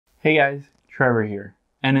Hey guys, Trevor here,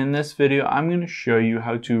 and in this video I'm going to show you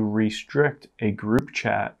how to restrict a group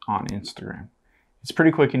chat on Instagram. It's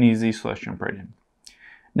pretty quick and easy, so let's jump right in.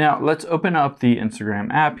 Now let's open up the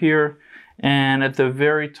Instagram app here, and at the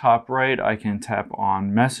very top right I can tap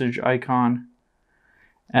on message icon,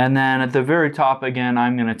 and then at the very top again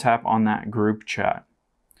I'm going to tap on that group chat.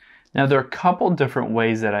 Now there are a couple different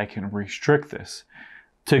ways that I can restrict this.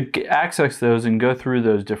 To access those and go through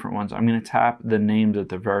those different ones, I'm going to tap the names at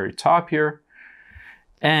the very top here,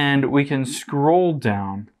 and we can scroll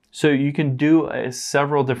down. So you can do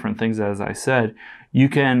several different things. As I said, you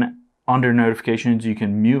can, under notifications, you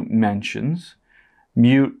can mute mentions,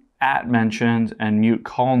 mute at mentions, and mute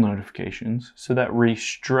call notifications. So that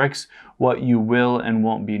restricts what you will and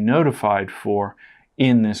won't be notified for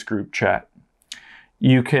in this group chat.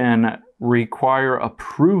 You can require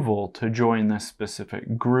approval to join this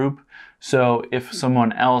specific group. So if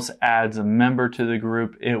someone else adds a member to the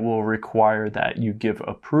group, it will require that you give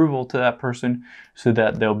approval to that person so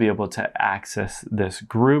that they'll be able to access this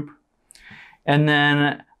group. And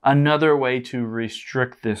then another way to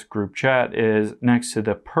restrict this group chat is next to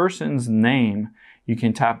the person's name, you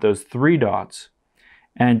can tap those three dots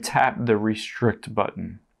and tap the restrict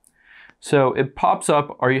button. So it pops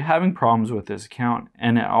up, are you having problems with this account?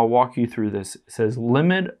 And I'll walk you through this. It says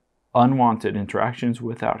limit unwanted interactions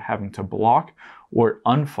without having to block or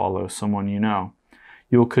unfollow someone you know.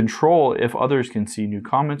 You'll control if others can see new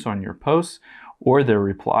comments on your posts or their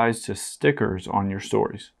replies to stickers on your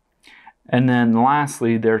stories. And then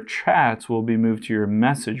lastly, their chats will be moved to your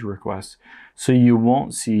message requests so you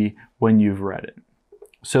won't see when you've read it.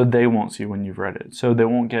 So they won't see when you've read it. So they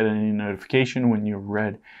won't get any notification when you've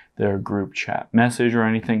read their group chat message or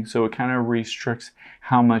anything. So it kind of restricts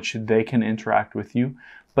how much they can interact with you,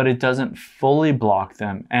 but it doesn't fully block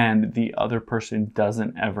them, and the other person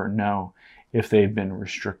doesn't ever know if they've been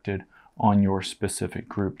restricted on your specific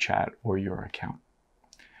group chat or your account.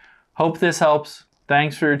 Hope this helps.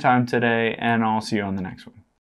 Thanks for your time today, and I'll see you on the next one.